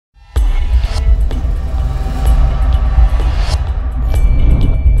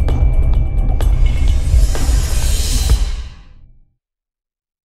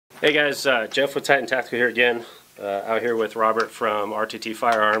Hey guys, Jeff with Titan Tactical here again, out here with Robert from RTT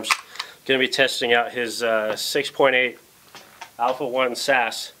Firearms. Going to be testing out his 6.8 Alpha 1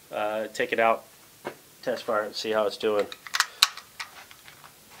 SAS. Take it out, test fire it, and see how it's doing.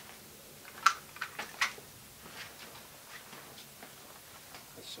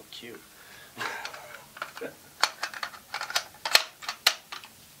 That's so cute.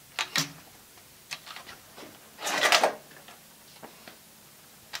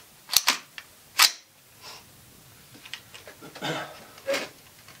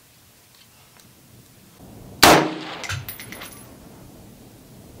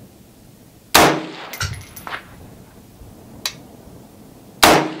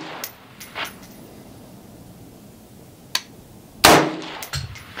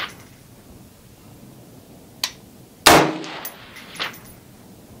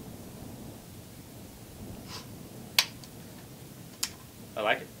 I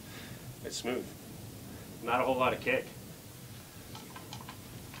like it. It's smooth. Not a whole lot of kick.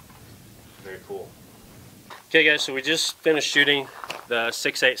 Very cool. Okay guys, so we just finished shooting the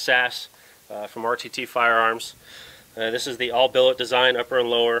 6.8 SAS from RTT Firearms. This is the all billet design, upper and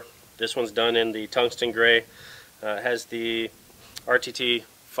lower. This one's done in the tungsten gray. It has the RTT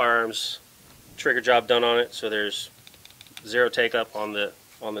Firearms trigger job done on it, so there's zero take up on the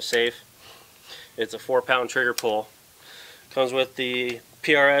safe. It's a 4-pound trigger pull. Comes with the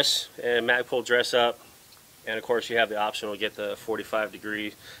PRS and Magpul dress up, and of course you have the option to get the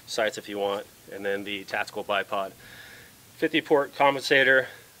 45-degree sights if you want, and then the tactical bipod. 50 port compensator,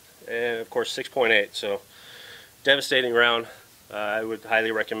 and of course 6.8, so devastating round. I would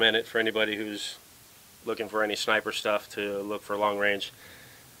highly recommend it for anybody who's looking for any sniper stuff to look for long range.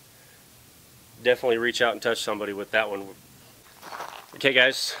 Definitely reach out and touch somebody with that one. Okay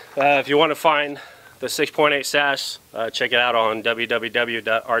guys, if you want to find the 6.8 SAS, check it out on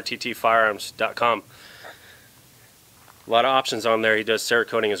www.rttfirearms.com. A lot of options on there. He does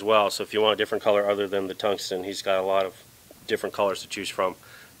Cerakoting as well, so if you want a different color other than the tungsten, he's got a lot of different colors to choose from.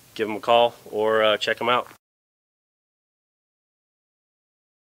 Give him a call or check him out.